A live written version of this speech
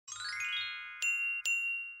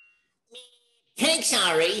Thanks,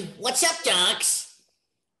 Ari. What's up, docs?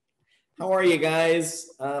 How are you guys?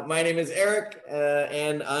 My name is Eric,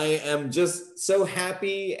 and I am just so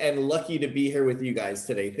happy and lucky to be here with you guys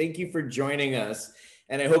today. Thank you for joining us,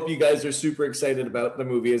 and I hope you guys are super excited about the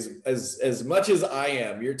movie as much as I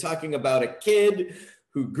am. You're talking about a kid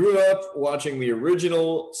who grew up watching the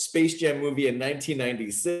original Space Jam movie in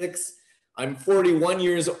 1996. I'm 41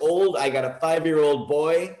 years old. I got a 5-year-old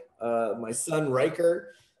boy, my son Riker,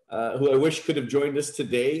 who I wish could have joined us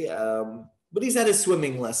today. But he's at his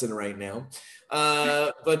swimming lesson right now.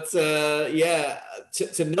 Yeah,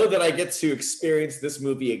 to know that I get to experience this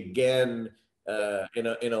movie again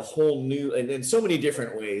in a whole new and in so many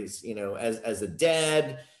different ways, you know, as a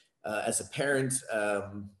dad, as a parent,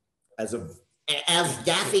 as a As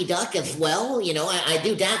Daffy Duck as well. I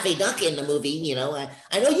do Daffy Duck in the movie.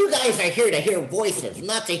 I know you guys are here to hear voices,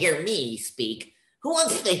 not to hear me speak. Who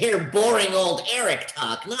wants to hear boring old Eric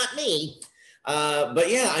talk? Not me.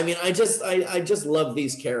 But yeah, I mean, I just love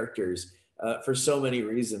these characters for so many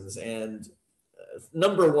reasons. And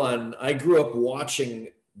number one, I grew up watching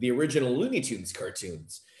the original Looney Tunes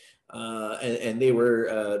cartoons. And they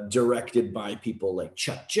were directed by people like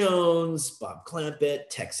Chuck Jones, Bob Clampett,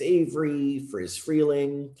 Tex Avery, Friz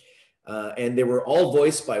Freleng. And they were all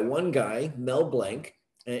voiced by one guy, Mel Blanc,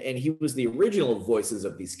 and he was the original voices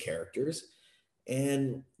of these characters.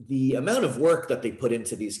 And the amount of work that they put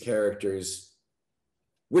into these characters,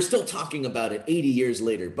 we're still talking about it 80 years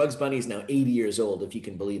later. Bugs Bunny is now 80 years old, if you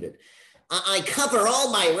can believe it. I cover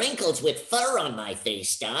all my wrinkles with fur on my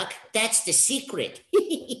face, Doc. That's the secret.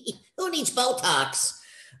 Who needs Botox?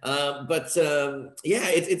 Yeah,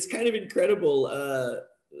 it's kind of incredible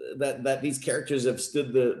that these characters have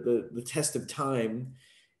stood the test of time.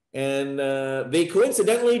 And they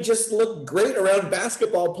coincidentally just look great around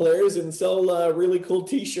basketball players and sell really cool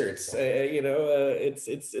T-shirts.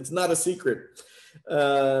 It's not a secret.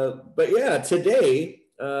 But yeah, today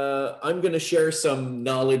I'm going to share some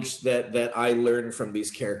knowledge that I learned from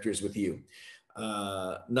these characters with you.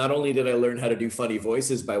 Not only did I learn how to do funny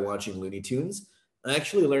voices by watching Looney Tunes, I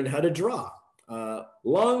actually learned how to draw.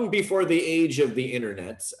 Long before the age of the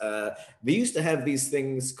internet, they used to have these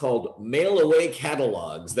things called mail away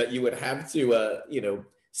catalogs that you would have to,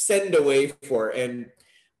 send away for. And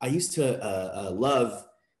I used to love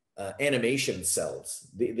animation cells.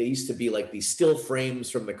 They used to be like these still frames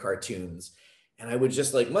from the cartoons. And I would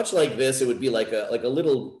just much like this, it would be like a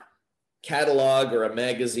little catalog or a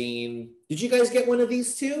magazine. Did you guys get one of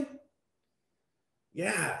these too?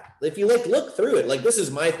 Yeah, if you look through it, this is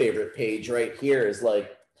my favorite page right here is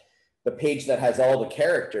the page that has all the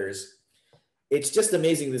characters. It's just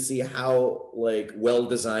amazing to see how well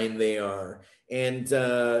designed they are. And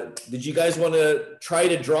did you guys want to try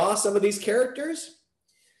to draw some of these characters?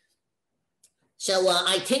 So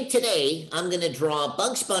I think today I'm going to draw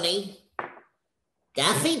Bugs Bunny,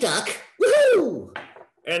 Daffy Duck, woohoo!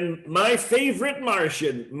 And my favorite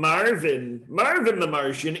Martian, Marvin the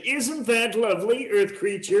Martian. Isn't that lovely, Earth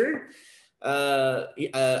creature?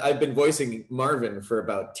 I've been voicing Marvin for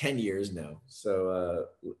about 10 years now. So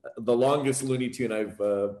the longest Looney Tune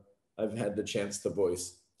I've had the chance to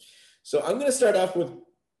voice. So I'm going to start off with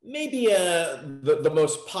maybe the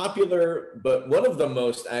most popular, but one of the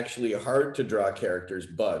most actually hard to draw characters,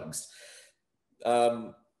 Bugs.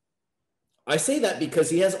 I say that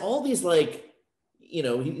because he has all these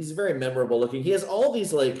he's very memorable looking. He has all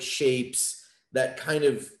these shapes that kind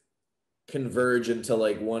of converge into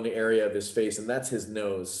one area of his face, and that's his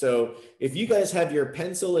nose. So if you guys have your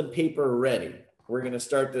pencil and paper ready, we're going to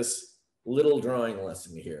start this little drawing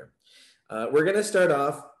lesson here. We're going to start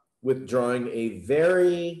off with drawing a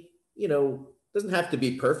very, doesn't have to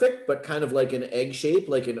be perfect, but kind of like an egg shape,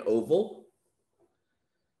 like an oval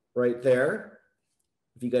right there.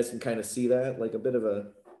 If you guys can kind of see that, like a bit of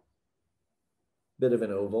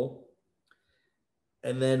an oval.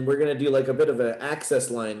 And then we're going to do a bit of an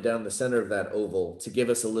access line down the center of that oval to give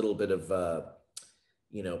us a little bit of,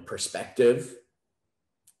 perspective.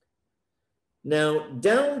 Now,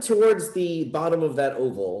 down towards the bottom of that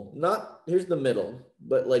oval, here's the middle,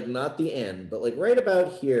 but not the end, but right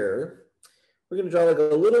about here, we're going to draw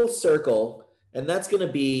a little circle, and that's going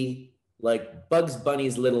to be Bugs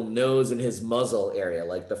Bunny's little nose and his muzzle area,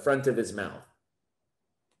 the front of his mouth.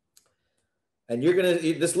 And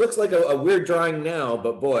this looks like a weird drawing now,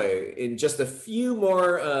 but boy, in just a few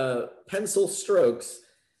more pencil strokes,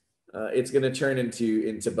 it's going to turn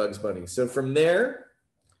into Bugs Bunny. So from there,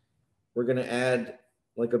 we're going to add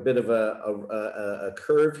a bit of a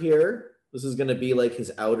curve here. This is going to be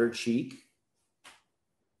his outer cheek,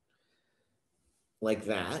 like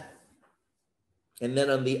that. And then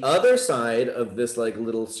on the other side of this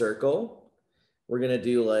little circle, we're going to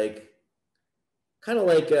do like, kind of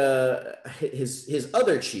like his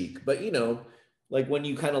other cheek. But, you know, like when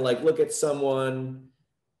you kind of like look at someone,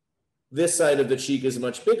 this side of the cheek is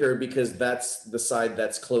much bigger because that's the side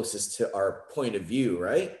that's closest to our point of view,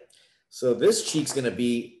 right? So this cheek's going to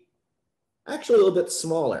be actually a little bit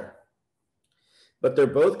smaller. But they're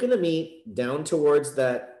both going to meet down towards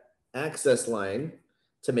that access line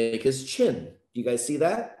to make his chin. Do you guys see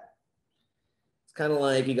that? It's kind of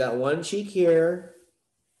like you got one cheek here,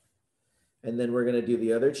 and then we're going to do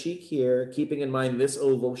the other cheek here, keeping in mind this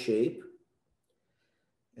oval shape.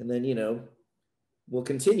 And then, you know, we'll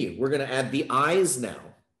continue. We're going to add the eyes now.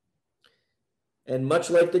 And much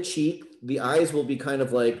like the cheek, the eyes will be kind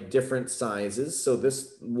of like different sizes. So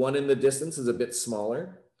this one in the distance is a bit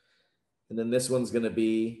smaller. And then this one's going to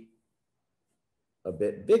be a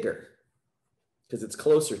bit bigger because it's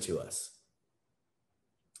closer to us.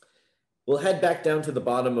 We'll head back down to the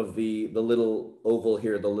bottom of the little oval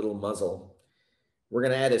here, the little muzzle. We're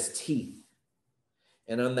going to add his teeth.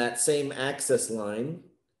 And on that same axis line,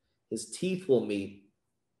 his teeth will meet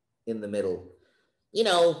in the middle. You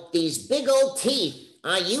know, these big old teeth,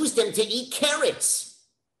 I used them to eat carrots.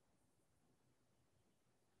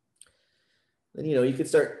 Then, you know, you could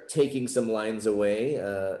start taking some lines away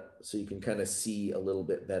so you can kind of see a little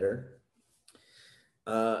bit better.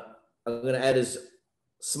 I'm going to add his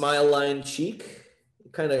smile line cheek.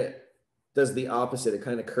 It kind of does the opposite. It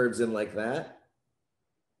kind of curves in like that.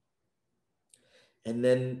 And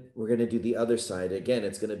then we're going to do the other side. Again,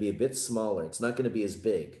 it's going to be a bit smaller. It's not going to be as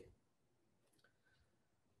big.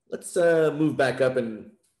 Let's move back up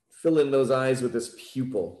and fill in those eyes with this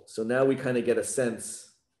pupil. So now we kind of get a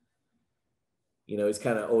sense, you know, he's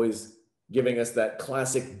kind of always giving us that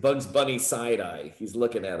classic Bugs Bunny side eye. He's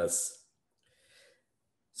looking at us.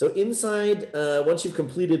 So inside, once you've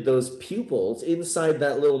completed those pupils, inside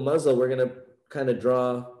that little muzzle, we're going to kind of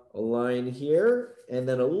draw a line here and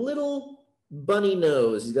then a little bunny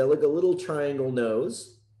nose. He's got like a little triangle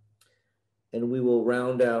nose, and we will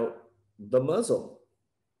round out the muzzle.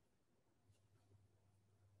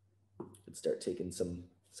 Let's start taking some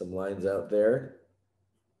lines out there.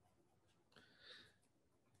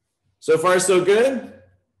 So far, so good.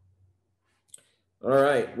 All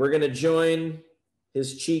right, we're going to join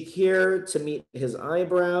his cheek here to meet his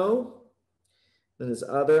eyebrow, then his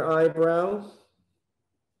other eyebrow.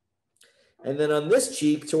 And then on this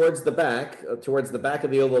cheek, towards the back of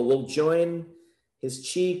the oval, we'll join his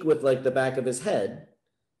cheek with like the back of his head.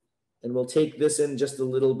 And we'll take this in just a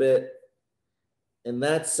little bit. And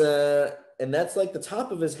that's like the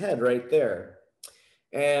top of his head right there.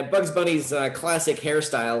 And Bugs Bunny's classic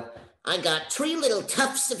hairstyle. I got 3 little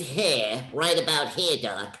tufts of hair right about here,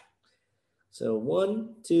 Doc. So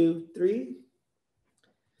 1, 2, 3.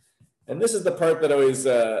 And this is the part that always,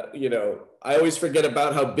 you know, I always forget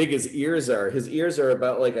about how big his ears are. His ears are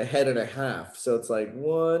about like a head and a half. So it's like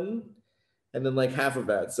 1 and then like half of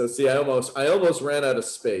that. So see, I almost ran out of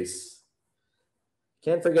space.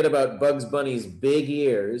 Can't forget about Bugs Bunny's big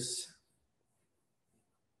ears.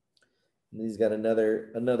 And he's got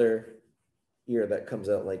another ear that comes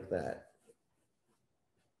out like that.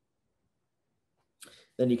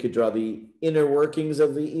 Then you could draw the inner workings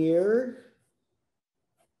of the ear.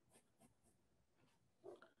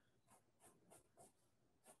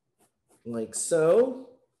 Like so.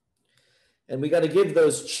 And we got to give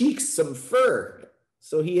those cheeks some fur.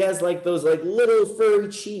 So he has like those like little furry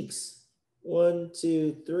cheeks. 1,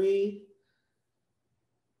 2, 3.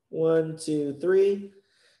 1, 2, 3.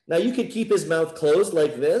 Now you could keep his mouth closed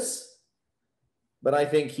like this, but I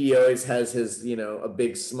think he always has his, you know, a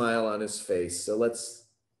big smile on his face. So let's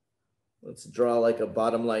draw like a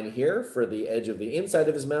bottom line here for the edge of the inside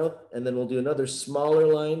of his mouth. And then we'll do another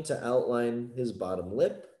smaller line to outline his bottom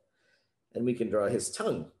lip. And we can draw his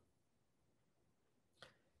tongue.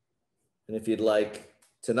 And if you'd like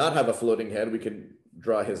to not have a floating head, we can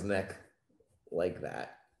draw his neck like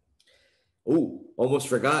that. Ooh, almost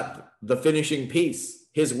forgot the finishing piece,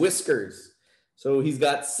 his whiskers. So he's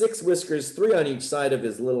got 6 whiskers, 3 on each side of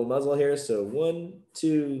his little muzzle here. So 1,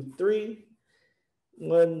 2, 3.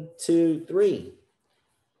 1, 2, 3.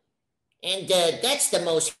 And that's the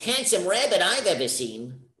most handsome rabbit I've ever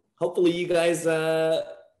seen. Hopefully you guys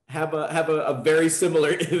have a very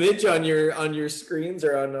similar image on your screens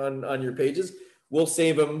or on your pages. We'll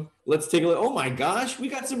save them. Let's take a look. Oh my gosh, we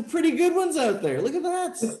got some pretty good ones out there. Look at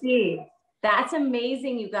that. See, that's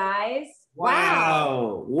amazing, you guys.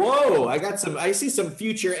 Wow. Whoa, I see some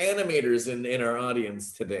future animators in our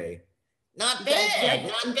audience today. Not bad,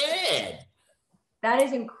 not bad. That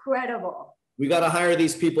is incredible. We got to hire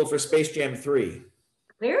these people for Space Jam 3.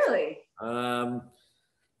 Clearly. So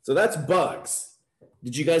that's Bugs.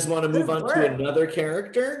 Did you guys want to move on to another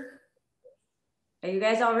character? Are you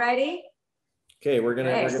guys all ready? Okay, we're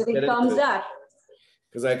gonna get thumbs up.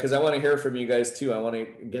 Because I want to hear from you guys too. I want to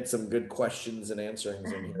get some good questions and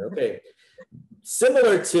answerings in here. Okay,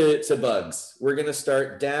 similar to Bugs, we're gonna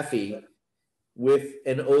start Daffy with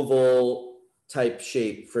an oval type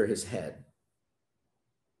shape for his head.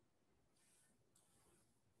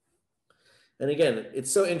 And again,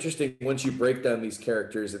 it's so interesting once you break down these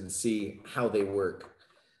characters and see how they work.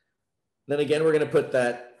 Then again, we're going to put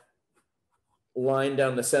that line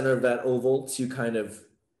down the center of that oval to kind of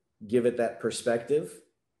give it that perspective.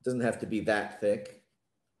 It doesn't have to be that thick.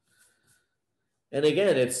 And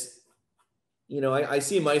again, it's, you know, I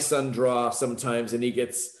see my son draw sometimes and he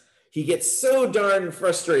gets so darn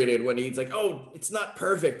frustrated when he's like, oh, it's not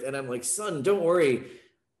perfect. And I'm like, son, don't worry.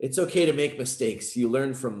 It's okay to make mistakes. You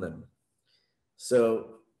learn from them.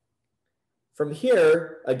 So from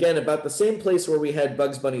here, again, about the same place where we had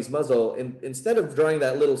Bugs Bunny's muzzle, instead of drawing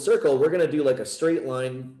that little circle, we're going to do like a straight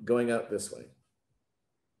line going out this way.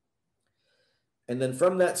 And then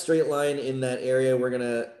from that straight line in that area, we're going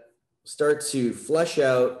to start to flesh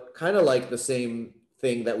out kind of like the same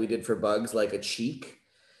thing that we did for Bugs, like a cheek.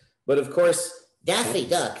 But of course, Daffy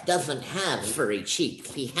Duck doesn't have furry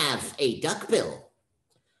cheeks. He has a duck bill.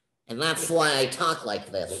 And that's why I talk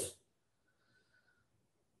like this.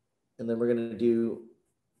 And then we're going to do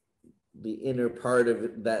the inner part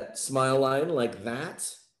of that smile line like that.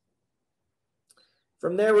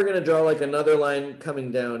 From there, we're going to draw like another line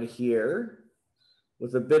coming down here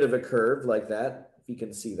with a bit of a curve like that, if you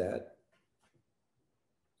can see that.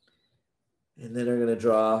 And then we're going to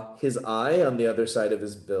draw his eye on the other side of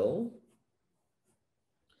his bill.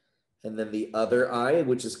 And then the other eye,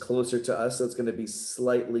 which is closer to us, so it's going to be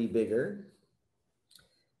slightly bigger.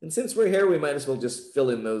 And since we're here, we might as well just fill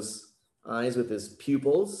in those eyes with his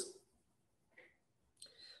pupils.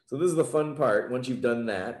 So this is the fun part. Once you've done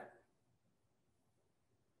that,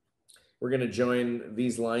 we're going to join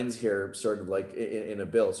these lines here sort of like in a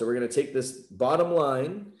bill. So we're going to take this bottom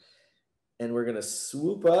line and we're going to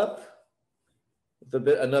swoop up with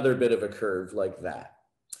another bit of a curve like that.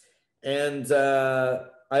 And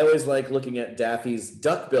I always like looking at Daffy's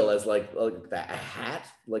duck bill as like that hat,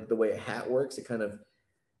 like the way a hat works. It kind of,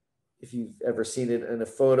 if you've ever seen it in a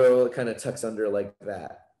photo, it kind of tucks under like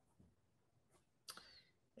that.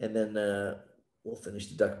 And then we'll finish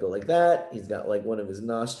the duck bill like that. He's got like one of his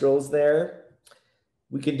nostrils there.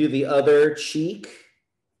 We can do the other cheek,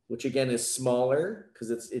 which again is smaller because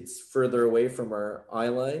it's further away from our eye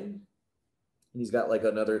line. And he's got like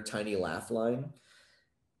another tiny laugh line.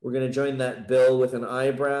 We're going to join that bill with an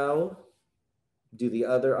eyebrow, do the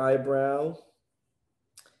other eyebrow.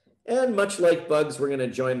 And much like Bugs, we're going to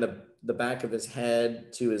join the back of his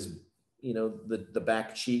head to his, you know, the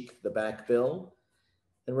back cheek, the back bill.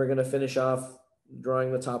 And we're going to finish off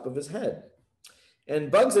drawing the top of his head. And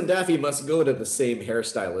Bugs and Daffy must go to the same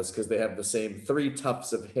hairstylist because they have the same 3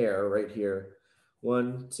 tufts of hair right here.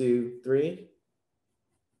 1, 2, 3.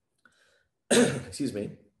 Excuse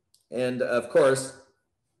me. And of course,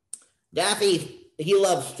 Daffy, he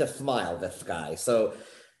loves to smile, this guy. So,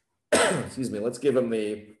 excuse me, let's give him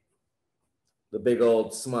the big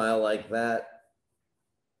old smile like that.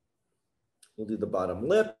 We'll do the bottom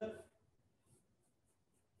lip.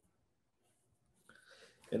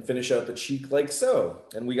 And finish out the cheek like so.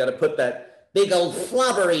 And we got to put that big old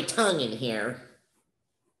slobbery tongue in here.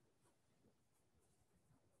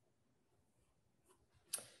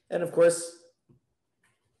 And of course,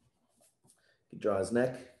 you draw his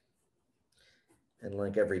neck. And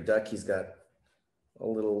like every duck, he's got a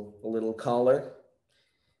little collar.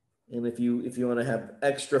 And if you want to have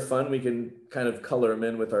extra fun, we can kind of color him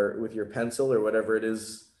in with your pencil or whatever it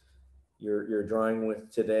is you're drawing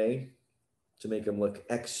with today to make him look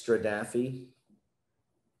extra Daffy.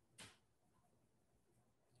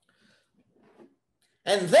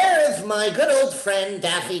 And there's my good old friend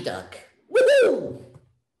Daffy Duck. Woohoo!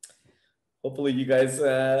 Hopefully you guys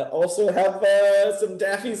also have some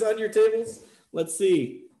Daffies on your tables. Let's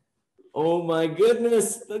see. Oh my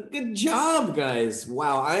goodness. Good job, guys.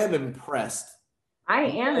 Wow, I am impressed. I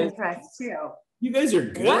am impressed too. You guys are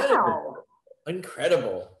good. Wow.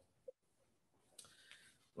 Incredible.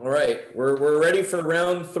 All right, we're ready for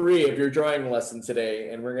round 3 of your drawing lesson today,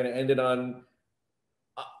 and we're going to end it on,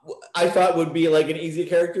 I thought would be like an easy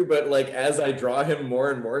character, but like as I draw him more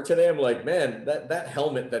and more today, I'm like, man, that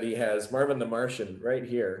helmet that he has, Marvin the Martian, right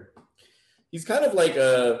here. He's kind of like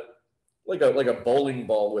a bowling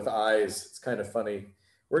ball with eyes. It's kind of funny.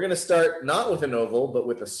 We're going to start not with an oval, but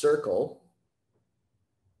with a circle,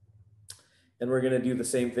 and we're going to do the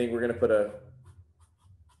same thing. We're going to put a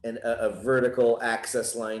a vertical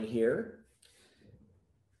access line here.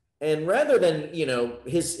 And rather than, you know,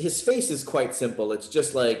 his face is quite simple. It's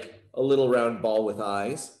just like a little round ball with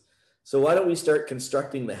eyes. So why don't we start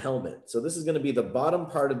constructing the helmet? So this is going to be the bottom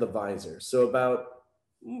part of the visor. So about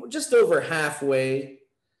just over halfway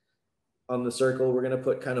on the circle, we're going to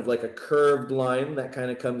put kind of like a curved line that kind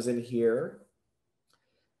of comes in here.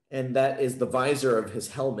 And that is the visor of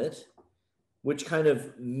his helmet, which kind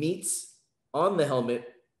of meets on the helmet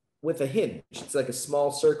with a hinge. It's like a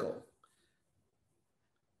small circle.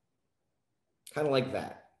 Kind of like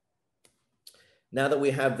that. Now that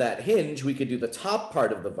we have that hinge, we could do the top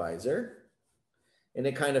part of the visor. And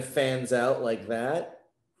it kind of fans out like that.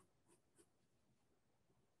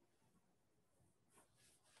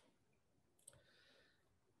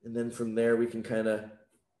 And then from there, we can kind of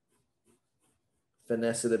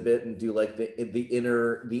finesse it a bit and do like the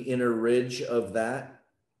inner ridge of that.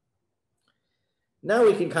 Now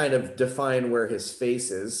we can kind of define where his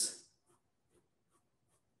face is.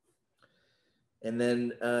 And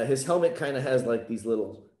then his helmet kind of has like these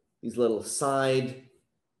little side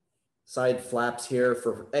flaps here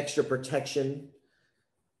for extra protection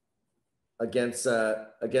against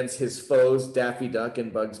his foes, Daffy Duck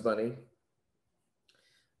and Bugs Bunny.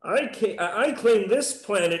 I claim this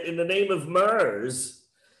planet in the name of Mars.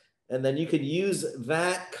 And then you could use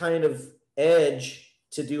that kind of edge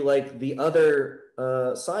to do like the other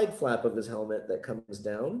side flap of his helmet that comes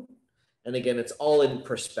down. And again, it's all in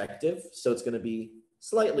perspective. So it's going to be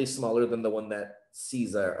slightly smaller than the one that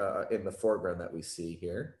sees in the foreground that we see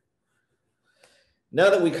here. Now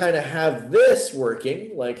that we kind of have this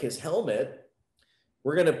working, like his helmet,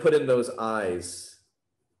 we're going to put in those eyes.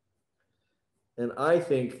 And I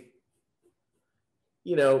think,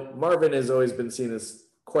 you know, Marvin has always been seen as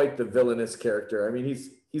quite the villainous character. I mean,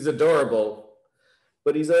 he's adorable,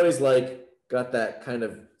 but he's always like got that kind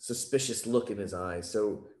of suspicious look in his eyes.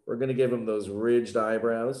 So we're going to give him those ridged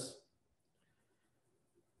eyebrows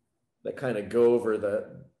that kind of go over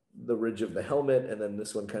the ridge of the helmet. And then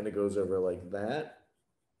this one kind of goes over like that.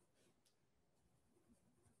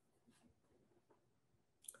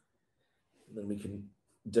 And then we can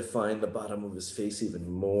define the bottom of his face even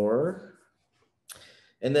more.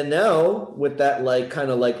 And then now with that like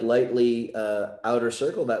kind of like lightly outer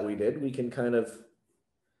circle that we did, we can kind of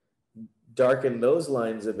darken those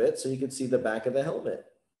lines a bit so you can see the back of the helmet.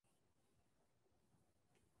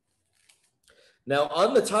 Now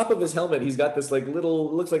on the top of his helmet, he's got this like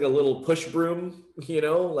little, looks like a little push broom, you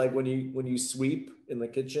know, like when you sweep in the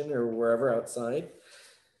kitchen or wherever outside.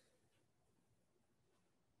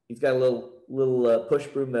 He's got a little push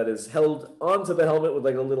broom that is held onto the helmet with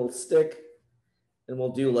like a little stick, and we'll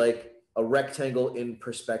do like a rectangle in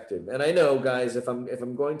perspective. And I know, guys, if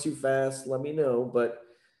I'm going too fast, let me know. But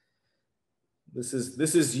this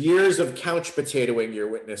is years of couch potatoing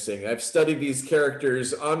you're witnessing. I've studied these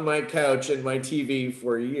characters on my couch and my TV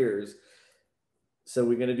for years. So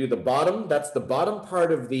we're going to do the bottom. That's the bottom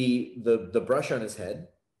part of the brush on his head.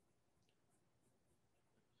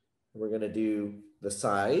 We're going to do the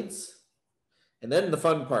sides. And then the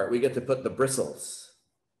fun part, we get to put the bristles.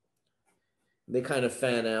 They kind of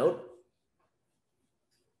fan out.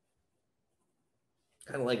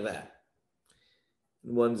 Kind of like that.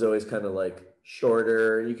 And one's always kind of like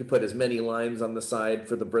shorter. You can put as many lines on the side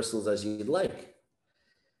for the bristles as you'd like.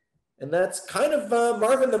 And that's kind of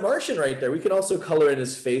Marvin the Martian right there. We can also color in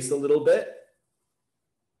his face a little bit.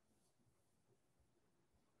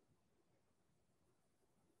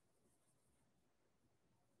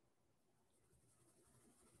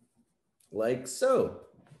 Like so.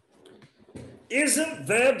 Isn't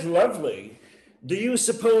that lovely? Do you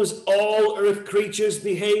suppose all Earth creatures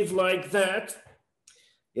behave like that?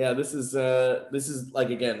 Yeah, this is like,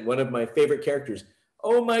 again, one of my favorite characters.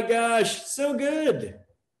 Oh my gosh, so good.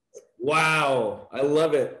 Wow, I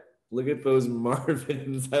love it. Look at those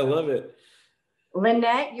Marvins. I love it.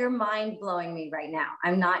 Lynette, you're mind blowing me right now.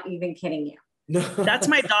 I'm not even kidding you. No. That's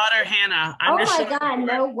my daughter, Hannah. Oh my God,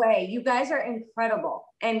 no way. You guys are incredible.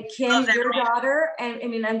 And Kim, your daughter, and I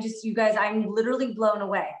mean, I'm literally blown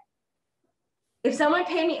away. If someone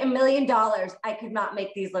paid me $1 million, I could not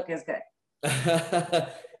make these look as good.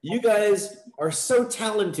 You guys are so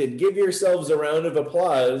talented. Give yourselves a round of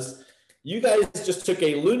applause. You guys just took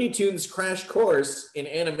a Looney Tunes crash course in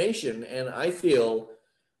animation, and I feel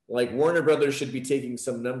like Warner Brothers should be taking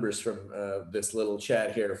some numbers from this little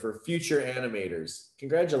chat here for future animators.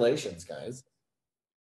 Congratulations, guys.